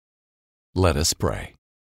Let us pray.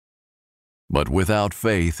 But without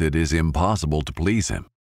faith it is impossible to please him.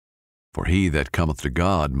 For he that cometh to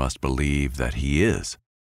God must believe that he is,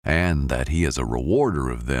 and that he is a rewarder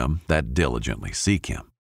of them that diligently seek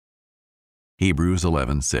him. Hebrews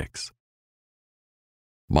 11:6.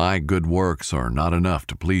 My good works are not enough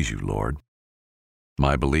to please you, Lord.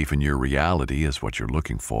 My belief in your reality is what you're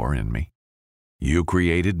looking for in me. You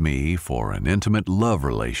created me for an intimate love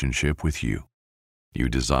relationship with you. You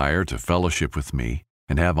desire to fellowship with me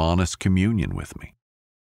and have honest communion with me.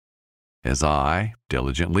 As I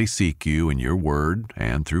diligently seek you in your word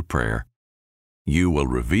and through prayer, you will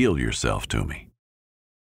reveal yourself to me.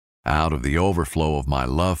 Out of the overflow of my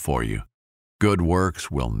love for you, good works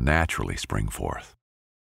will naturally spring forth.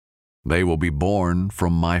 They will be born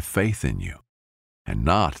from my faith in you, and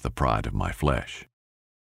not the pride of my flesh.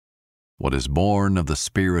 What is born of the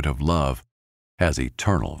Spirit of love has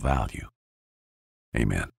eternal value.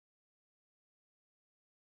 Amen.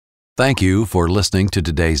 Thank you for listening to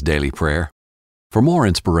today's daily prayer. For more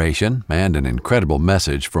inspiration and an incredible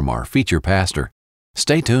message from our feature pastor,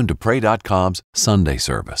 stay tuned to Pray.com's Sunday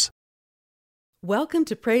service. Welcome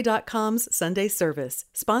to Pray.com's Sunday service,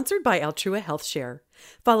 sponsored by Altrua HealthShare.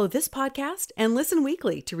 Follow this podcast and listen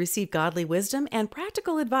weekly to receive godly wisdom and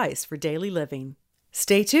practical advice for daily living.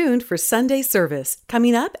 Stay tuned for Sunday service,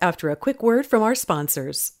 coming up after a quick word from our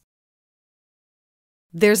sponsors.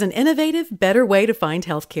 There's an innovative, better way to find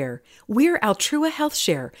healthcare. We're Altrua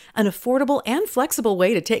HealthShare, an affordable and flexible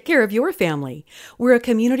way to take care of your family. We're a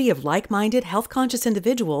community of like-minded, health-conscious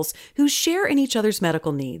individuals who share in each other's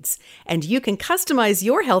medical needs. And you can customize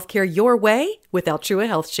your healthcare your way with Altrua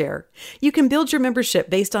HealthShare. You can build your membership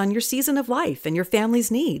based on your season of life and your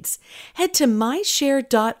family's needs. Head to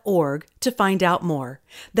myshare.org to find out more.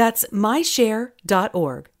 That's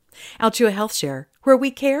myshare.org. Altrua HealthShare, where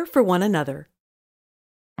we care for one another.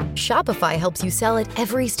 Shopify helps you sell at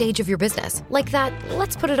every stage of your business. Like that,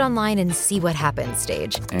 let's put it online and see what happens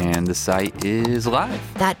stage. And the site is live.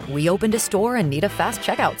 That we opened a store and need a fast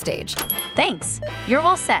checkout stage. Thanks. You're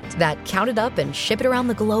all set. That count it up and ship it around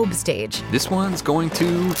the globe stage. This one's going to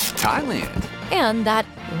Thailand. And that,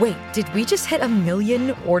 wait, did we just hit 1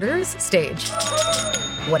 million orders stage?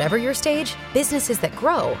 Whatever your stage, businesses that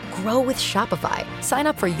grow with Shopify. Sign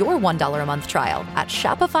up for your $1 a month trial at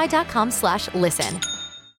shopify.com/listen.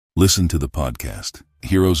 Listen to the podcast,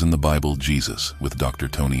 Heroes in the Bible, Jesus, with Dr.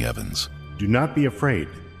 Tony Evans. Do not be afraid.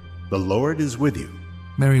 The Lord is with you.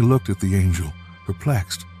 Mary looked at the angel,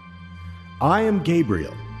 perplexed. I am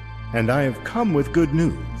Gabriel, and I have come with good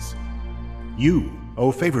news. You,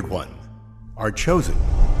 O favored one, are chosen.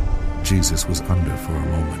 Jesus was under for a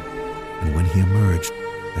moment, and when he emerged,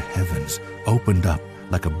 the heavens opened up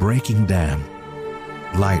like a breaking dam.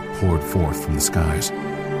 Light poured forth from the skies.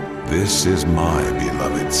 This is my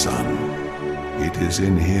beloved Son. It is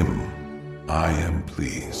in him I am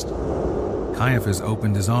pleased. Caiaphas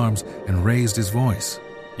opened his arms and raised his voice.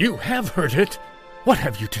 You have heard it. What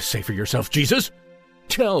have you to say for yourself, Jesus?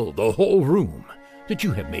 Tell the whole room that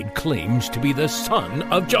you have made claims to be the Son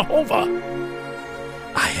of Jehovah.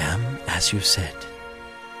 I am as you said.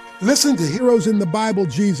 Listen to Heroes in the Bible,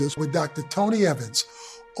 Jesus, with Dr. Tony Evans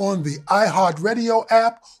on the iHeartRadio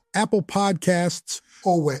app, Apple Podcasts,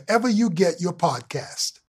 or wherever you get your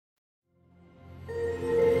podcast.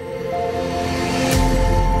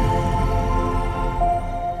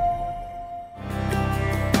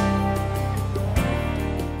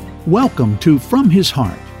 Welcome to From His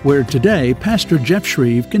Heart, where today Pastor Jeff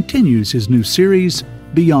Schreve continues his new series,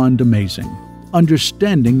 Beyond Amazing,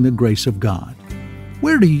 Understanding the Grace of God.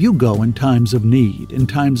 Where do you go in times of need, in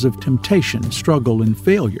times of temptation, struggle, and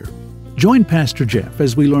failure? Join Pastor Jeff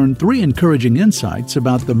as we learn 3 encouraging insights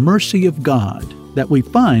about the mercy of God that we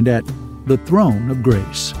find at the Throne of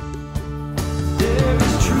Grace.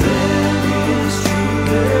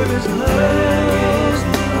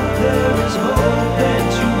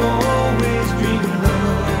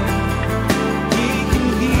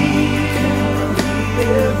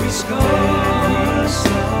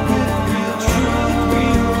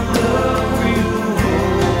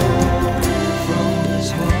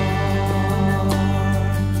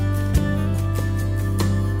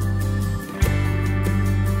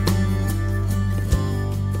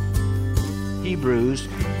 Hebrews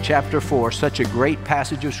chapter 4, such a great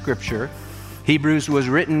passage of Scripture. Hebrews was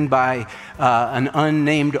written by an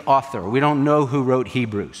unnamed author. We don't know who wrote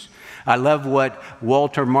Hebrews. I love what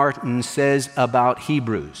Walter Martin says about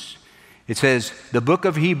Hebrews. It says, the book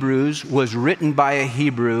of Hebrews was written by a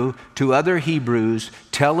Hebrew to other Hebrews,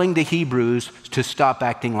 telling the Hebrews to stop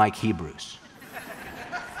acting like Hebrews.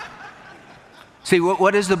 See,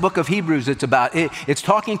 what is the book of Hebrews it's about? It's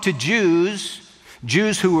talking to Jews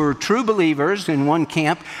who were true believers in one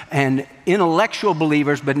camp and intellectual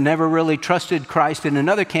believers but never really trusted Christ in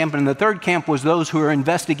another camp. And the third camp was those who are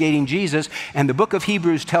investigating Jesus. And the book of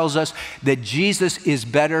Hebrews tells us that Jesus is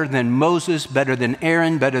better than Moses, better than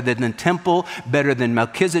Aaron, better than the temple, better than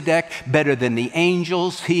Melchizedek, better than the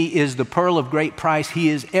angels. He is the pearl of great price. He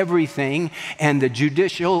is everything. And the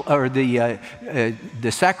judicial or the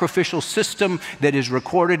sacrificial system that is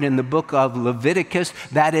recorded in the book of Leviticus,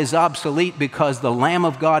 that is obsolete because the Lamb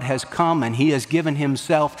of God has come and he has given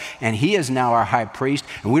himself, and he is now our high priest,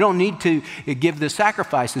 and we don't need to give the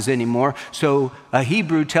sacrifices anymore. So a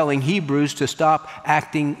Hebrew telling Hebrews to stop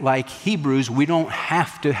acting like Hebrews, we don't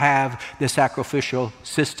have to have the sacrificial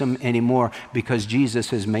system anymore because Jesus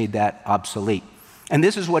has made that obsolete. And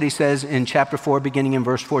this is what he says in chapter 4, beginning in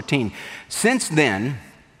verse 14. Since then,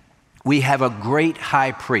 we have a great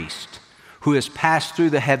high priest who has passed through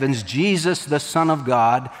the heavens, Jesus, the Son of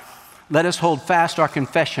God. Let us hold fast our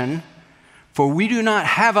confession, for we do not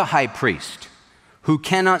have a high priest who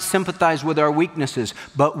cannot sympathize with our weaknesses,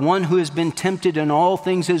 but one who has been tempted in all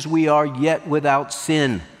things as we are, yet without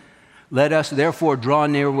sin. Let us therefore draw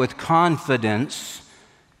near with confidence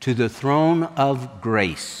to the throne of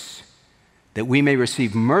grace, that we may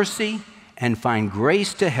receive mercy and find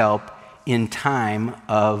grace to help in time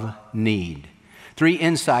of need. 3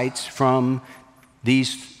 insights from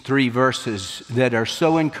these 3 verses that are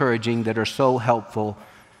so encouraging, that are so helpful,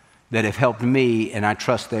 that have helped me, and I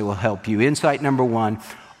trust they will help you. Insight number 1,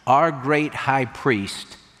 our great high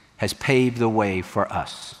priest has paved the way for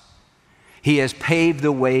us. He has paved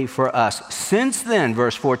the way for us. Since then,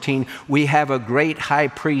 verse 14, we have a great high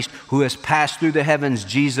priest who has passed through the heavens,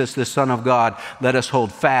 Jesus, the Son of God. Let us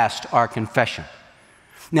hold fast our confession.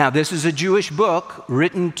 Now, this is a Jewish book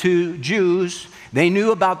written to Jews. They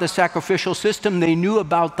knew about the sacrificial system. They knew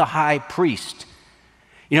about the high priest.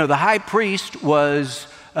 You know, the high priest was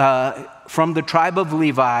from the tribe of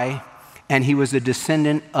Levi, and he was a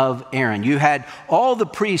descendant of Aaron. You had all the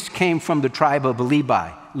priests came from the tribe of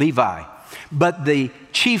Levi. But the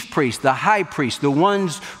chief priest, the high priest, the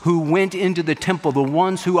ones who went into the temple, the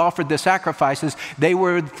ones who offered the sacrifices, they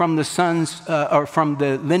were from the sons or from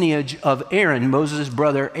the lineage of Aaron, Moses'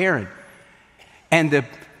 brother Aaron. And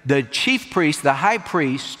the chief priest, the high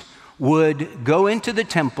priest, would go into the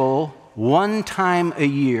temple one time a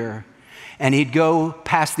year, and he'd go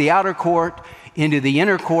past the outer court, into the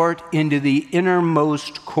inner court, into the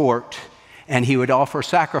innermost court, and he would offer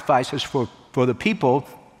sacrifices for the people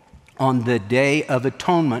on the Day of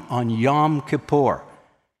Atonement, on Yom Kippur.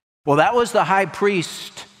 Well, that was the high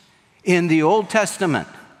priest in the Old Testament.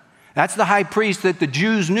 That's the high priest that the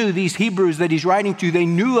Jews knew, these Hebrews that he's writing to, they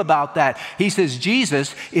knew about that. He says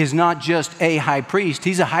Jesus is not just a high priest.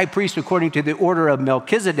 He's a high priest according to the order of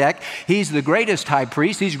Melchizedek. He's the greatest high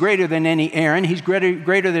priest. He's greater than any Aaron. He's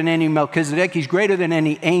greater than any Melchizedek. He's greater than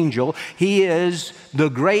any angel. He is the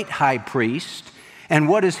great high priest. And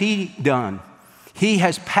what has he done? He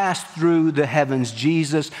has passed through the heavens,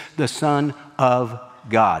 Jesus, the Son of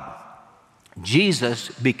God. Jesus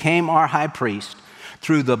became our high priest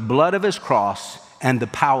through the blood of his cross and the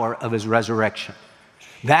power of his resurrection.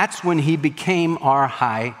 That's when he became our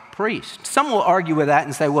high priest. Some will argue with that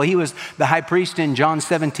and say, well, he was the high priest in John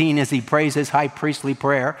 17 as he prays his high priestly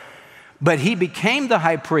prayer. But he became the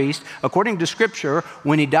high priest, according to Scripture,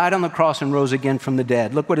 when he died on the cross and rose again from the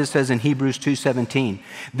dead. Look what it says in Hebrews 2:17.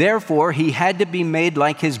 Therefore, he had to be made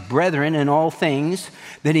like his brethren in all things,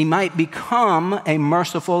 that he might become a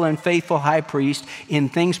merciful and faithful high priest in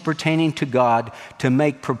things pertaining to God, to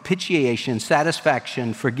make propitiation,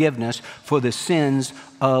 satisfaction, forgiveness for the sins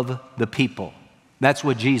of the people. That's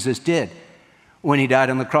what Jesus did when he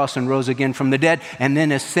died on the cross and rose again from the dead and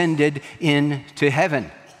then ascended into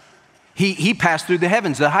heaven. He passed through the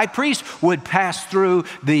heavens. The high priest would pass through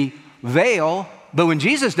the veil, but when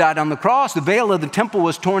Jesus died on the cross, the veil of the temple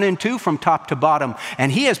was torn in two from top to bottom,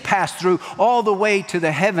 and he has passed through all the way to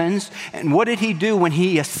the heavens. And what did he do when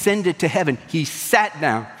he ascended to heaven? He sat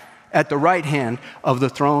down at the right hand of the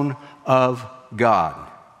throne of God.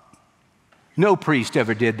 No priest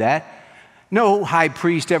ever did that. No high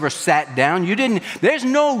priest ever sat down. There's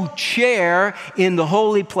no chair in the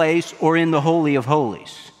holy place or in the Holy of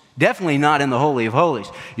Holies. Definitely not in the Holy of Holies.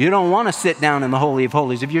 You don't want to sit down in the Holy of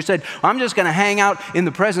Holies. If you said, I'm just going to hang out in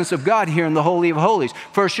the presence of God here in the Holy of Holies,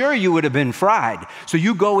 for sure you would have been fried. So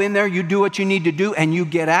you go in there, you do what you need to do, and you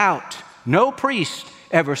get out. No priest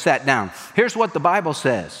ever sat down. Here's what the Bible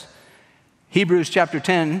says. Hebrews chapter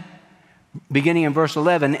 10, beginning in verse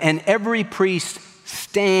 11, and every priest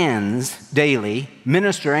stands daily,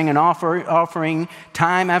 ministering and offering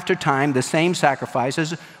time after time the same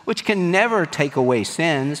sacrifices, which can never take away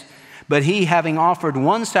sins. But he, having offered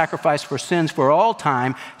one sacrifice for sins for all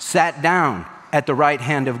time, sat down at the right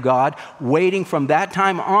hand of God, waiting from that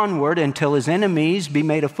time onward until his enemies be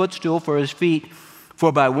made a footstool for his feet.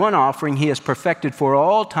 For by one offering he has perfected for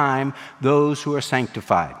all time those who are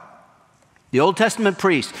sanctified. The Old Testament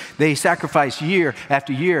priests, they sacrifice year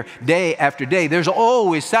after year, day after day. There's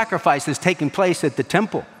always sacrifices taking place at the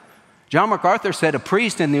temple. John MacArthur said a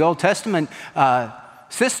priest in the Old Testament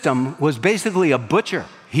system was basically a butcher.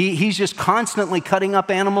 He's just constantly cutting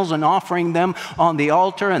up animals and offering them on the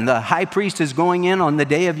altar, and the high priest is going in on the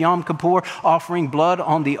day of Yom Kippur, offering blood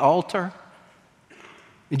on the altar.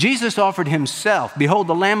 Jesus offered himself. Behold,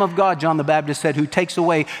 the Lamb of God, John the Baptist said, who takes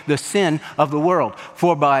away the sin of the world.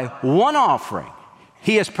 For by one offering,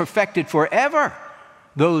 he has perfected forever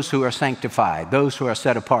those who are sanctified, those who are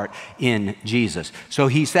set apart in Jesus. So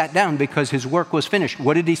he sat down because his work was finished.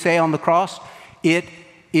 What did he say on the cross? It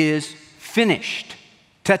is finished.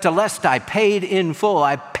 Tetelestai, paid in full.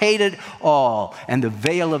 I paid it all. And the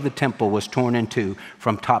veil of the temple was torn in two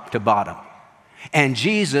from top to bottom. And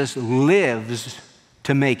Jesus lives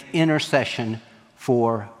to make intercession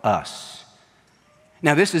for us.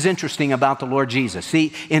 Now, this is interesting about the Lord Jesus.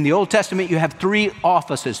 See, in the Old Testament, you have three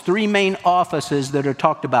main offices that are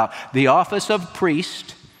talked about. The office of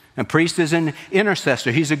priest, and priest is an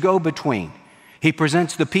intercessor. He's a go-between. He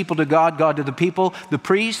presents the people to God, God to the people. The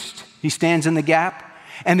priest, he stands in the gap.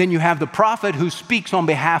 And then you have the prophet who speaks on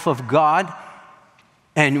behalf of God.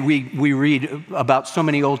 And we read about so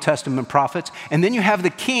many Old Testament prophets. And then you have the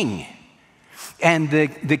king. And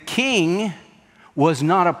the king was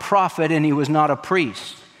not a prophet and he was not a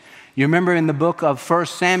priest. You remember in the book of 1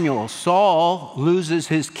 Samuel, Saul loses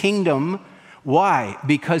his kingdom. Why?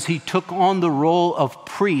 Because he took on the role of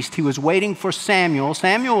priest. He was waiting for Samuel.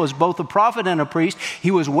 Samuel was both a prophet and a priest.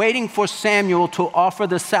 He was waiting for Samuel to offer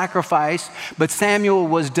the sacrifice, but Samuel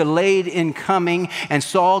was delayed in coming, and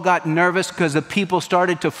Saul got nervous because the people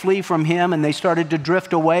started to flee from him and they started to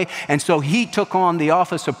drift away. And so he took on the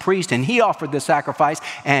office of priest and he offered the sacrifice.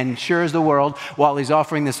 And sure as the world, while he's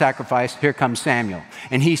offering the sacrifice, here comes Samuel.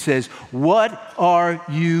 And he says, "What are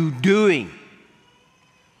you doing?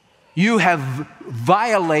 You have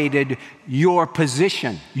violated your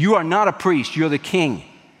position. You are not a priest, you're the king."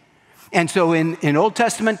 And so in Old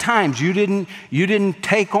Testament times, you didn't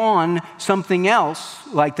take on something else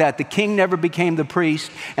like that. The king never became the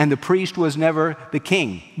priest, and the priest was never the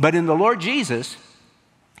king. But in the Lord Jesus,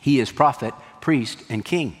 he is prophet, priest, and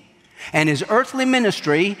king. And his earthly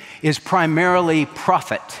ministry is primarily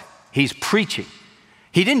prophet. He's preaching.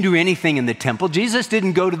 He didn't do anything in the temple. Jesus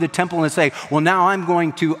didn't go to the temple and say, well, now I'm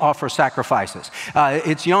going to offer sacrifices.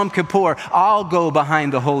 It's Yom Kippur. I'll go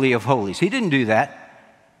behind the Holy of Holies. He didn't do that.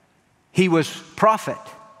 He was prophet.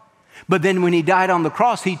 But then when he died on the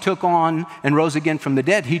cross, he took on and rose again from the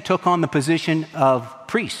dead. He took on the position of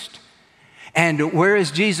priest. And where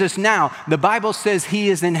is Jesus now? The Bible says he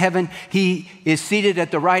is in heaven. He is seated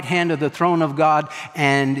at the right hand of the throne of God.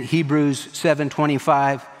 And Hebrews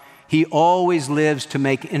 7:25. He always lives to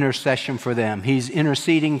make intercession for them. He's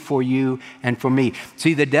interceding for you and for me.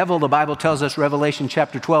 See, the devil, the Bible tells us, Revelation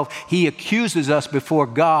chapter 12, he accuses us before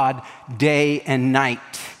God day and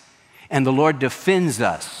night. And the Lord defends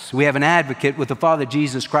us. We have an advocate with the Father,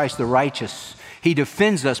 Jesus Christ, the righteous. He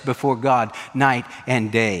defends us before God night and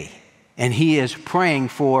day. And he is praying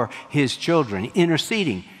for his children,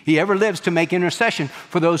 interceding. He ever lives to make intercession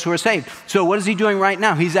for those who are saved. So what is he doing right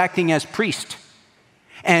now? He's acting as priest.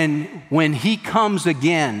 And when he comes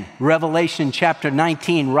again, Revelation chapter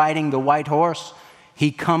 19, riding the white horse,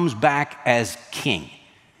 he comes back as king.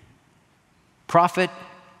 Prophet,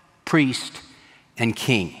 priest, and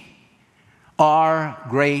king. Our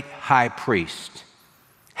great high priest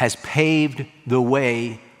has paved the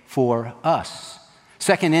way for us.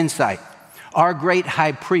 Second insight, our great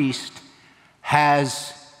high priest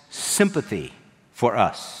has sympathy for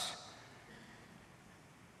us.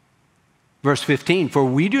 Verse 15, for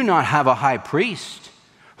we do not have a high priest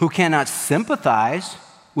who cannot sympathize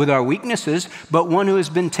with our weaknesses, but one who has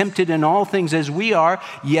been tempted in all things as we are,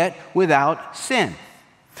 yet without sin.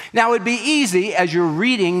 Now, it would be easy as you're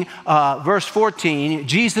reading verse 14,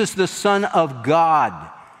 Jesus, the Son of God.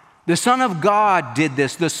 The Son of God did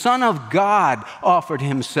this. The Son of God offered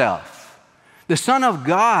himself. The Son of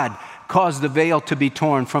God caused the veil to be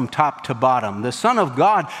torn from top to bottom. The Son of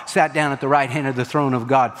God sat down at the right hand of the throne of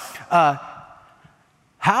God.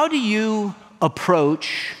 How do you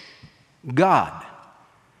approach God?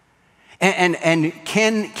 And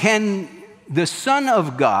can the Son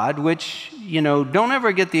of God, which don't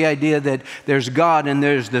ever get the idea that there's God and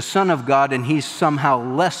there's the Son of God and he's somehow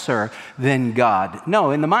lesser than God.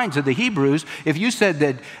 No, in the minds of the Hebrews, if you said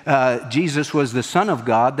that Jesus was the Son of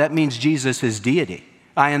God, that means Jesus is deity.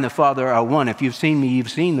 I and the Father are one. If you've seen me,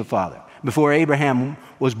 you've seen the Father. Before Abraham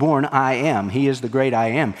was born, I am. He is the great I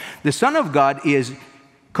am. The Son of God is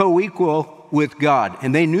co-equal with God,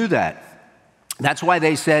 and they knew that. That's why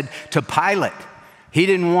they said to Pilate, he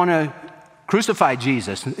didn't want to crucify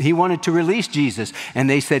Jesus. He wanted to release Jesus. And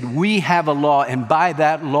they said, we have a law, and by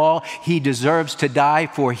that law, he deserves to die,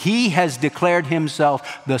 for he has declared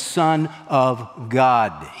himself the Son of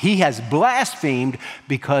God. He has blasphemed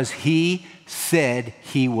because he said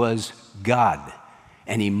he was God,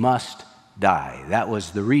 and he must die. That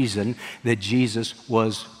was the reason that Jesus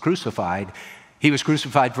was crucified. He was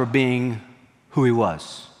crucified for being who he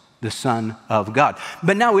was, the Son of God.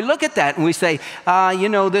 But now we look at that and we say,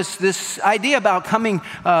 this idea about coming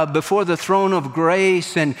before the throne of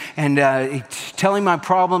grace and telling my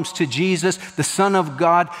problems to Jesus, the Son of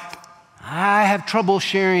God, I have trouble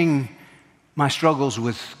sharing my struggles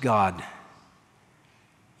with God.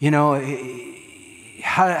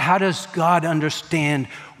 How does God understand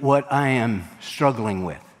what I am struggling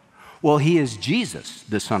with? Well, he is Jesus,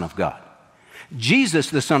 the Son of God. Jesus,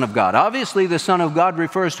 the Son of God. Obviously, the Son of God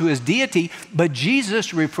refers to his deity, but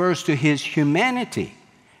Jesus refers to his humanity.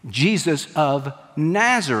 Jesus of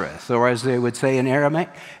Nazareth, or as they would say in Aramaic,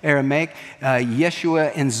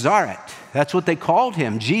 Yeshua Enzaret. That's what they called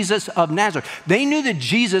him, Jesus of Nazareth. They knew that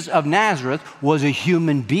Jesus of Nazareth was a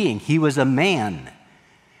human being. He was a man.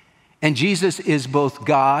 And Jesus is both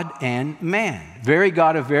God and man. Very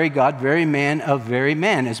God of very God, very man of very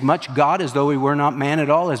man. As much God as though he were not man at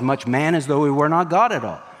all, as much man as though he were not God at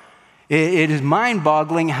all. It is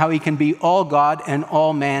mind-boggling how he can be all God and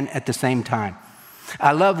all man at the same time.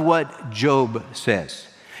 I love what Job says.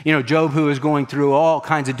 Job, who was going through all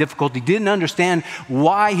kinds of difficulty, didn't understand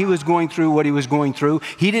why he was going through what he was going through.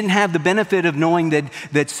 He didn't have the benefit of knowing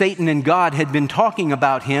that Satan and God had been talking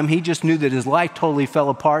about him. He just knew that his life totally fell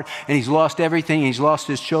apart and he's lost everything. He's lost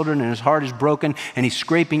his children and his heart is broken and he's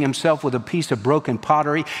scraping himself with a piece of broken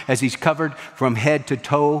pottery as he's covered from head to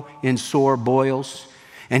toe in sore boils.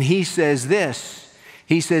 And he says this,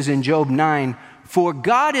 he says in Job 9, "For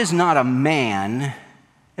God is not a man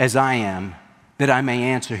as I am, that I may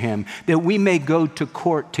answer him, that we may go to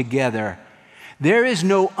court together. There is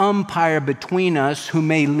no umpire between us who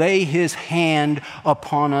may lay his hand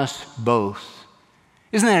upon us both."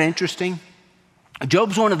 Isn't that interesting?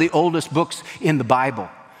 Job's one of the oldest books in the Bible.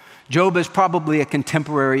 Job is probably a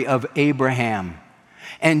contemporary of Abraham.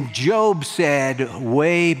 And Job said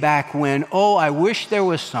way back when, I wish there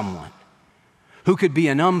was someone who could be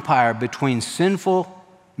an umpire between sinful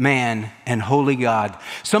man and holy God.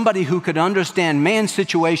 Somebody who could understand man's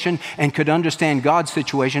situation and could understand God's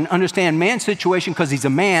situation. Understand man's situation because he's a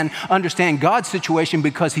man. Understand God's situation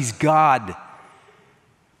because he's God.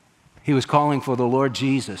 He was calling for the Lord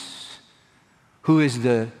Jesus, who is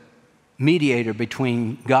the mediator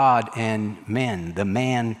between God and men, the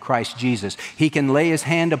man Christ Jesus. He can lay his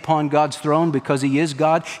hand upon God's throne because he is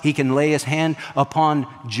God. He can lay his hand upon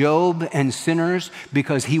Job and sinners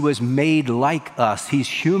because he was made like us. He's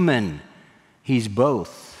human. He's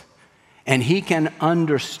both. And he can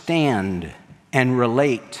understand and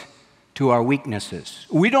relate to our weaknesses.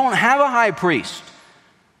 We don't have a high priest.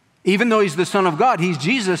 Even though he's the Son of God, he's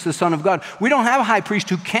Jesus, the Son of God. We don't have a high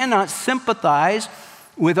priest who cannot sympathize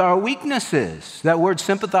with our weaknesses. That word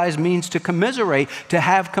sympathize means to commiserate, to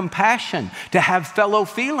have compassion, to have fellow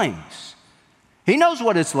feelings. He knows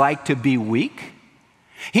what it's like to be weak.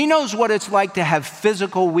 He knows what it's like to have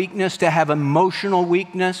physical weakness, to have emotional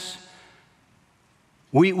weakness.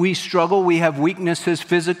 We struggle. We have weaknesses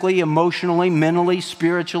physically, emotionally, mentally,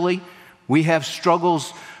 spiritually. We have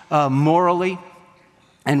struggles morally,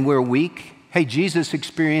 and we're weak. Hey, Jesus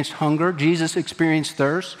experienced hunger. Jesus experienced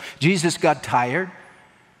thirst. Jesus got tired.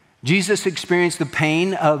 Jesus experienced the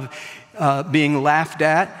pain of being laughed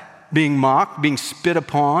at, being mocked, being spit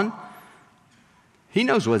upon. He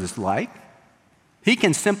knows what it's like. He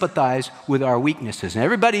can sympathize with our weaknesses. And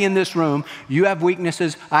everybody in this room, you have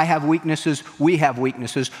weaknesses, I have weaknesses, we have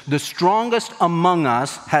weaknesses. The strongest among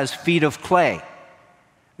us has feet of clay.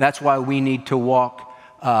 That's why we need to walk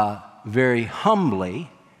very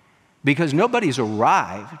humbly, because nobody's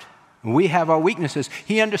arrived. We have our weaknesses.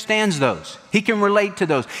 He understands those. He can relate to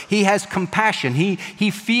those. He has compassion. He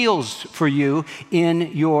feels for you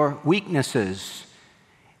in your weaknesses.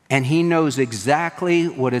 And he knows exactly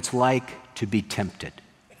what it's like to be tempted.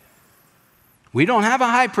 We don't have a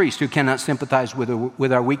high priest who cannot sympathize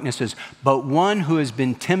with our weaknesses, but one who has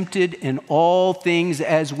been tempted in all things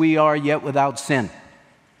as we are, yet without sin.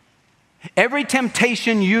 Every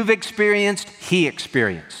temptation you've experienced, he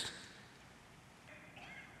experienced.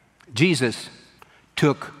 Jesus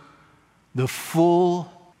took the full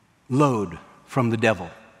load from the devil.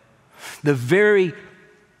 The very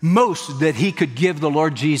most that he could give the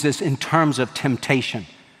Lord Jesus in terms of temptation.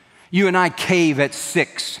 You and I cave at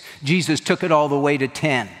 6. Jesus took it all the way to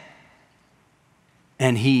 10.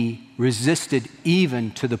 And he resisted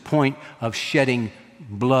even to the point of shedding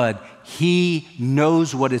blood. He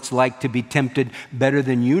knows what it's like to be tempted better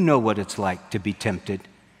than you know what it's like to be tempted.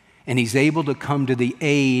 And he's able to come to the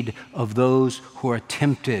aid of those who are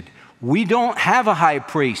tempted. We don't have a high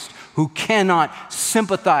priest who cannot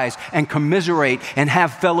sympathize and commiserate and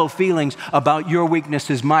have fellow feelings about your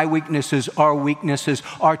weaknesses, my weaknesses,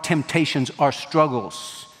 our temptations, our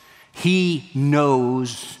struggles. He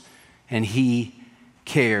knows and he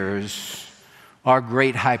cares. Our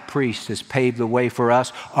great high priest has paved the way for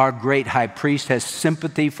us. Our great high priest has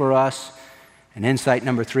sympathy for us. And insight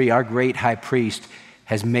number 3, our great high priest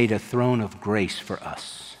has made a throne of grace for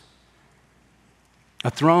us. A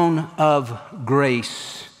throne of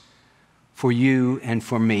grace for you and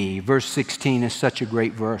for me. Verse 16 is such a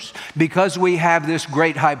great verse. Because we have this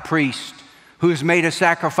great high priest who has made a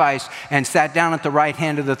sacrifice and sat down at the right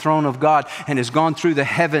hand of the throne of God and has gone through the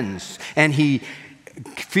heavens, and he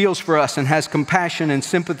feels for us and has compassion and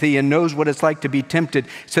sympathy and knows what it's like to be tempted.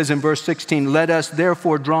 It says in verse 16, let us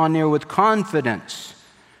therefore draw near with confidence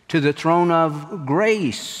to the throne of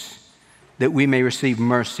grace, that we may receive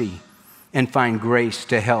mercy and find grace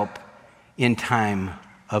to help in time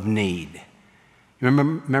of need.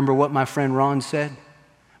 Remember what my friend Ron said?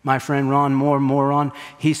 My friend Ron Moron,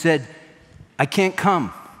 he said, I can't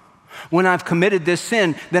come. When I've committed this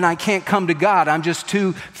sin, then I can't come to God. I'm just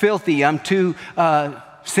too filthy. I'm too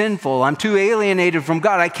sinful. I'm too alienated from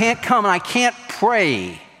God. I can't come and I can't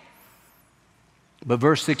pray. But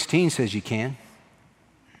verse 16 says you can.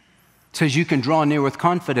 It says you can draw near with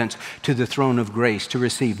confidence to the throne of grace to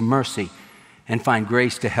receive mercy and find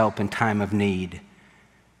grace to help in time of need.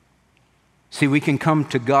 See, we can come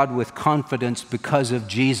to God with confidence because of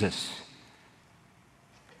Jesus.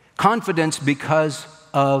 Confidence because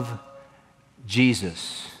of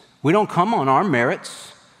Jesus. We don't come on our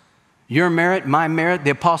merits. Your merit, my merit,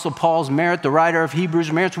 the Apostle Paul's merit, the writer of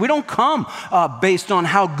Hebrews' merits. We don't come based on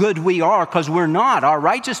how good we are, because we're not. Our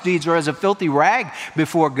righteous deeds are as a filthy rag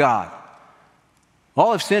before God.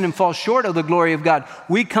 All have sinned and fall short of the glory of God.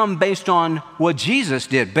 We come based on what Jesus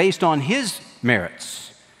did, based on his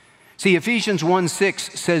merits. See, Ephesians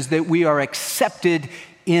 1:6 says that we are accepted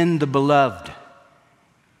in the beloved.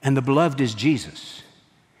 And the beloved is Jesus.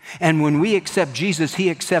 And when we accept Jesus, he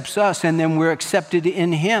accepts us, and then we're accepted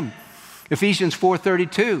in him. Ephesians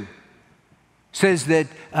 4:32 says that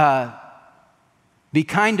be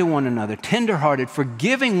kind to one another, tenderhearted,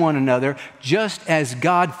 forgiving one another, just as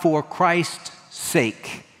God for Christ's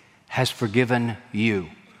sake has forgiven you.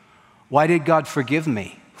 Why did God forgive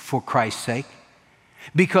me? For Christ's sake.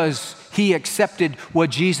 Because he accepted what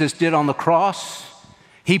Jesus did on the cross.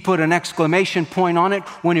 He put an exclamation point on it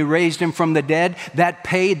when he raised him from the dead.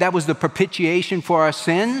 That was the propitiation for our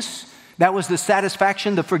sins. That was the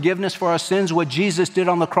satisfaction, the forgiveness for our sins, what Jesus did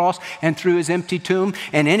on the cross and through his empty tomb.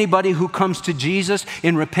 And anybody who comes to Jesus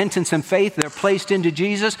in repentance and faith, they're placed into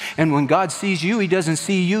Jesus. And when God sees you, he doesn't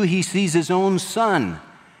see you, he sees his own son.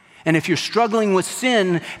 And if you're struggling with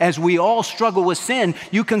sin, as we all struggle with sin,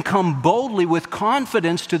 you can come boldly with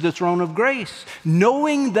confidence to the throne of grace,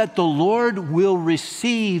 knowing that the Lord will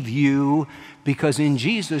receive you because in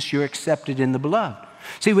Jesus you're accepted in the beloved.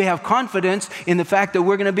 See, we have confidence in the fact that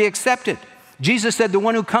we're going to be accepted. Jesus said, the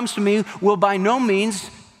one who comes to me will by no means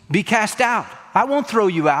be cast out. I won't throw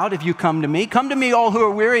you out if you come to me. Come to me, all who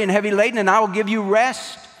are weary and heavy laden, and I will give you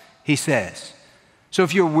rest, he says. So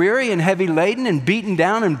if you're weary and heavy laden and beaten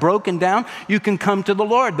down and broken down, you can come to the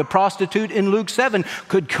Lord. The prostitute in Luke 7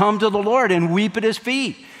 could come to the Lord and weep at his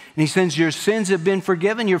feet. And he says, your sins have been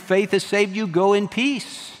forgiven. Your faith has saved you. Go in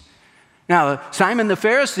peace. Now, Simon the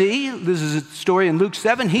Pharisee, this is a story in Luke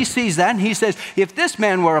 7, he sees that and he says, if this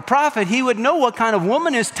man were a prophet, he would know what kind of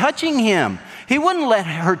woman is touching him. He wouldn't let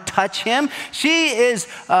her touch him. She is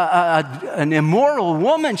an immoral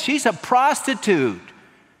woman. She's a prostitute.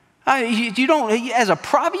 As a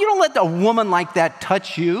prophet, you don't let a woman like that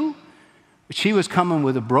touch you. But she was coming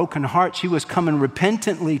with a broken heart. She was coming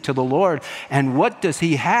repentantly to the Lord. And what does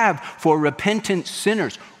he have for repentant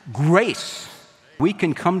sinners? Grace. We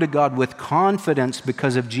can come to God with confidence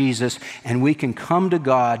because of Jesus, and we can come to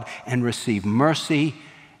God and receive mercy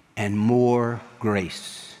and more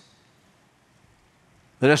grace.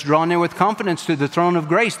 Let us draw near with confidence to the throne of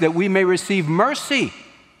grace that we may receive mercy.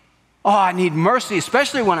 Oh, I need mercy,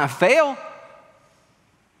 especially when I fail.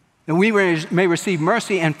 That we may receive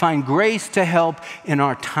mercy and find grace to help in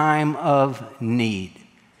our time of need.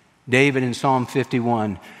 David in Psalm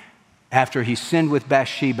 51, after he sinned with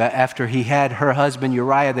Bathsheba, after he had her husband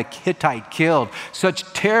Uriah the Hittite killed, such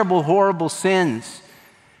terrible, horrible sins.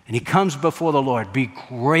 And he comes before the Lord, be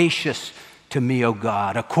gracious to me, O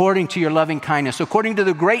God, according to your loving kindness, according to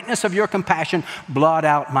the greatness of your compassion, blot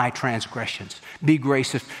out my transgressions. Be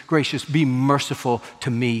gracious, be merciful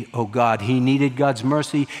to me, O God. He needed God's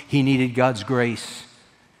mercy. He needed God's grace.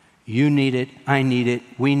 You need it. I need it.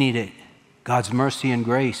 We need it. God's mercy and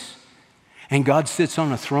grace. And God sits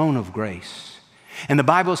on a throne of grace. And the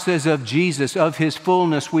Bible says of Jesus, of his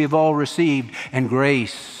fullness we have all received, and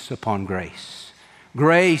grace upon grace.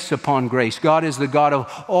 Grace upon grace. God is the God of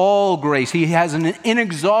all grace. He has an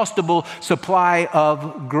inexhaustible supply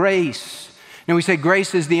of grace. And we say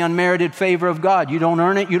grace is the unmerited favor of God. You don't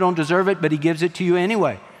earn it, you don't deserve it, but he gives it to you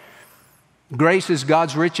anyway. Grace is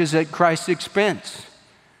God's riches at Christ's expense.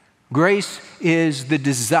 Grace is the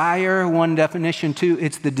desire, one definition too,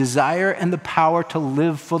 it's the desire and the power to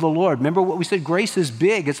live for the Lord. Remember what we said, grace is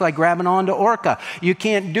big. It's like grabbing onto orca. You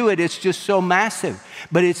can't do it, it's just so massive.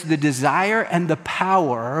 But it's the desire and the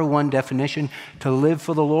power, one definition, to live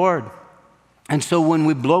for the Lord. And so when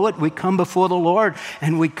we blow it, we come before the Lord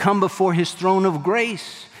and we come before his throne of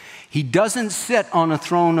grace. He doesn't sit on a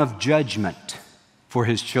throne of judgment for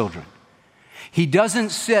his children. He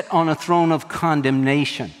doesn't sit on a throne of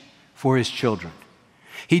condemnation for his children.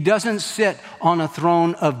 He doesn't sit on a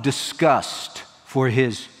throne of disgust for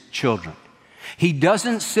his children. He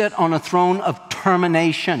doesn't sit on a throne of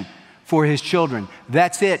termination for his children.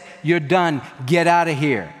 That's it. You're done. Get out of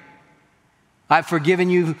here. I've forgiven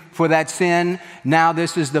you for that sin. Now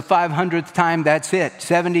this is the 500th time. That's it.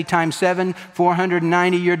 70 times 7,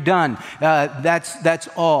 490, you're done. That's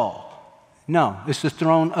all. No, it's the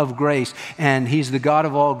throne of grace. And he's the God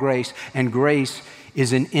of all grace. And grace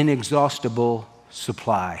is an inexhaustible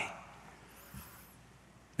supply.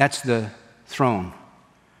 That's the throne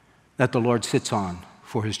that the Lord sits on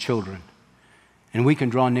for his children. And we can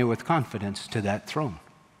draw near with confidence to that throne.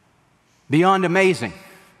 Beyond amazing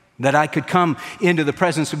that I could come into the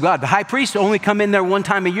presence of God. The high priest only come in there one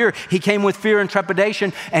time a year. He came with fear and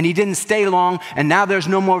trepidation, and he didn't stay long, and now there's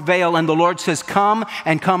no more veil. And the Lord says, come,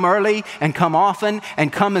 and come early, and come often,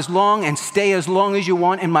 and come as long, and stay as long as you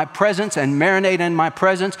want in my presence, and marinate in my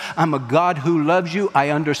presence. I'm a God who loves you. I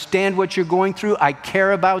understand what you're going through. I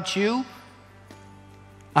care about you.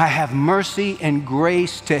 I have mercy and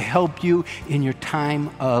grace to help you in your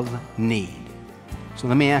time of need. So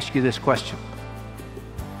let me ask you this question.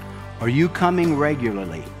 Are you coming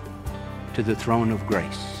regularly to the throne of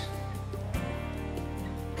grace?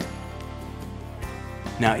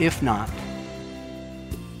 Now, if not,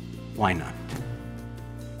 why not?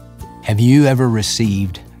 Have you ever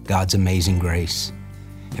received God's amazing grace?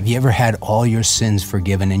 Have you ever had all your sins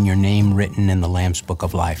forgiven and your name written in the Lamb's Book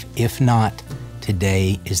of Life? If not,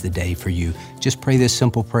 today is the day for you. Just pray this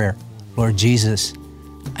simple prayer. Lord Jesus,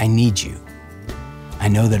 I need you. I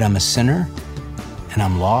know that I'm a sinner and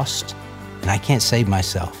I'm lost and I can't save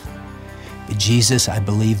myself. But Jesus, I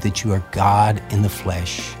believe that you are God in the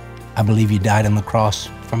flesh. I believe you died on the cross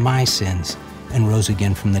for my sins and rose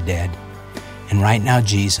again from the dead. And right now,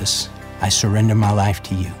 Jesus, I surrender my life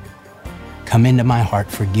to you. Come into my heart,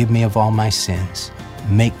 forgive me of all my sins.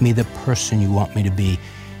 Make me the person you want me to be.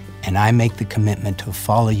 And I make the commitment to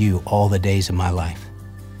follow you all the days of my life.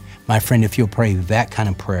 My friend, if you'll pray that kind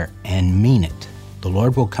of prayer and mean it, the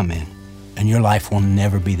Lord will come in and your life will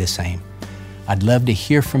never be the same. I'd love to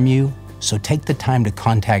hear from you, so take the time to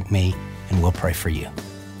contact me and we'll pray for you.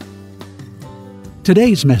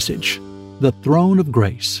 Today's message, The Throne of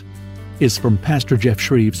Grace, is from Pastor Jeff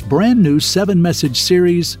Schreve's brand new 7-message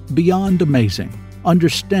series, Beyond Amazing,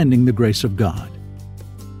 Understanding the Grace of God.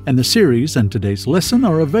 And the series and today's lesson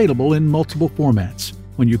are available in multiple formats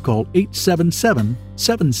when you call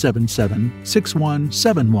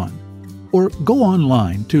 877-777-6171 or go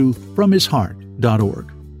online to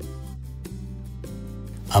FromHisHeart.org.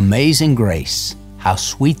 Amazing grace, how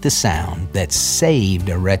sweet the sound that saved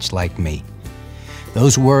a wretch like me.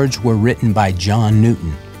 Those words were written by John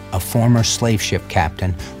Newton, a former slave ship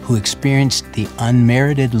captain who experienced the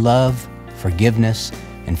unmerited love, forgiveness,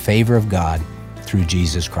 and favor of God through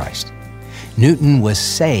Jesus Christ. Newton was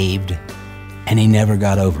saved and he never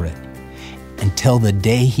got over it. Until the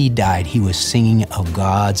day he died, he was singing of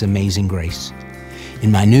God's amazing grace.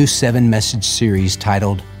 In my new 7-message series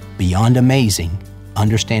titled Beyond Amazing,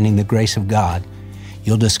 Understanding the Grace of God,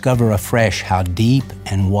 you'll discover afresh how deep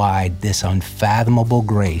and wide this unfathomable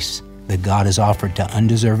grace that God has offered to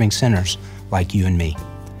undeserving sinners like you and me.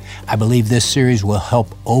 I believe this series will help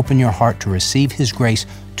open your heart to receive His grace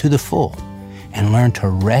to the full and learn to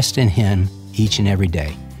rest in Him each and every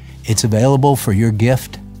day. It's available for your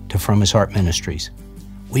gift to From His Heart Ministries.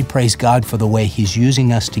 We praise God for the way He's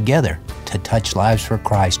using us together to touch lives for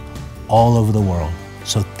Christ all over the world.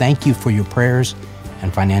 So thank you for your prayers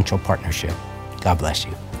and financial partnership. God bless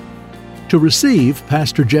you. To receive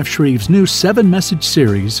Pastor Jeff Schreve's new 7-message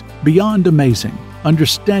series, Beyond Amazing,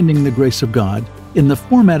 Understanding the Grace of God, in the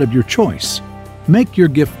format of your choice, make your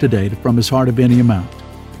gift today to From His Heart of any amount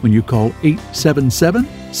when you call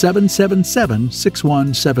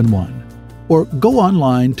 877-777-6171 or go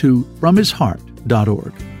online to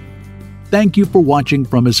fromhisheart.org. Thank you for watching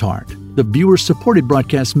From His Heart, the viewer-supported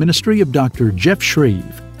broadcast ministry of Dr. Jeff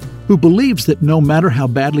Schreve, who believes that no matter how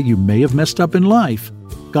badly you may have messed up in life,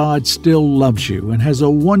 God still loves you and has a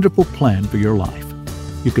wonderful plan for your life.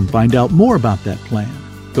 You can find out more about that plan.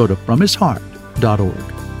 Go to fromhisheart.org.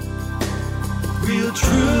 Real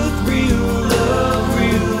truth, real love,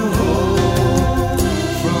 real hope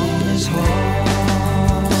from His heart.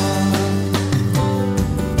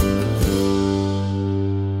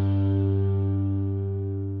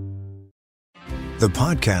 The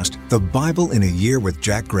podcast, The Bible in a Year with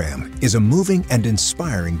Jack Graham, is a moving and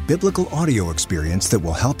inspiring biblical audio experience that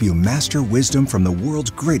will help you master wisdom from the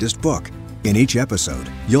world's greatest book. In each episode,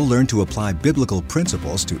 you'll learn to apply biblical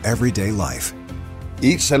principles to everyday life.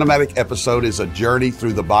 Each cinematic episode is a journey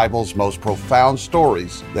through the Bible's most profound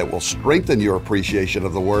stories that will strengthen your appreciation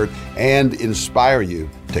of the Word and inspire you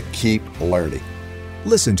to keep learning.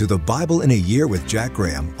 Listen to The Bible in a Year with Jack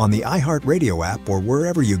Graham on the iHeartRadio app or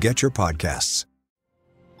wherever you get your podcasts.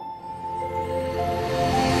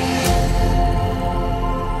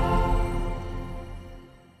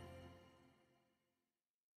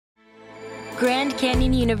 Grand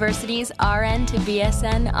Canyon University's RN to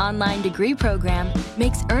BSN online degree program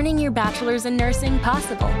makes earning your bachelor's in nursing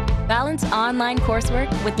possible. Balance online coursework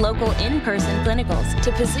with local in-person clinicals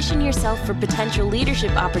to position yourself for potential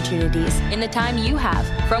leadership opportunities in the time you have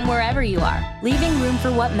from wherever you are, leaving room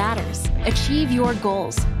for what matters. Achieve your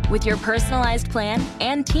goals with your personalized plan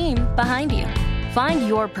and team behind you. Find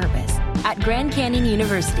your purpose at Grand Canyon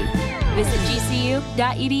University. Visit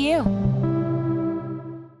gcu.edu.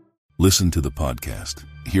 Listen to the podcast,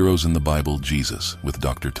 Heroes in the Bible Jesus, with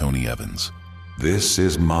Dr. Tony Evans. This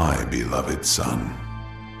is my beloved Son.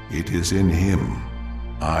 It is in Him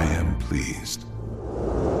I am pleased.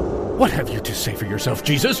 What have you to say for yourself,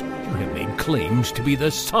 Jesus? You have made claims to be the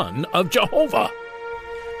Son of Jehovah.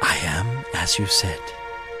 I am as you said.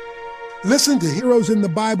 Listen to Heroes in the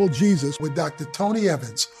Bible Jesus with Dr. Tony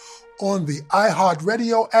Evans on the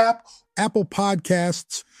iHeartRadio app, Apple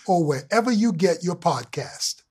Podcasts, or wherever you get your podcasts.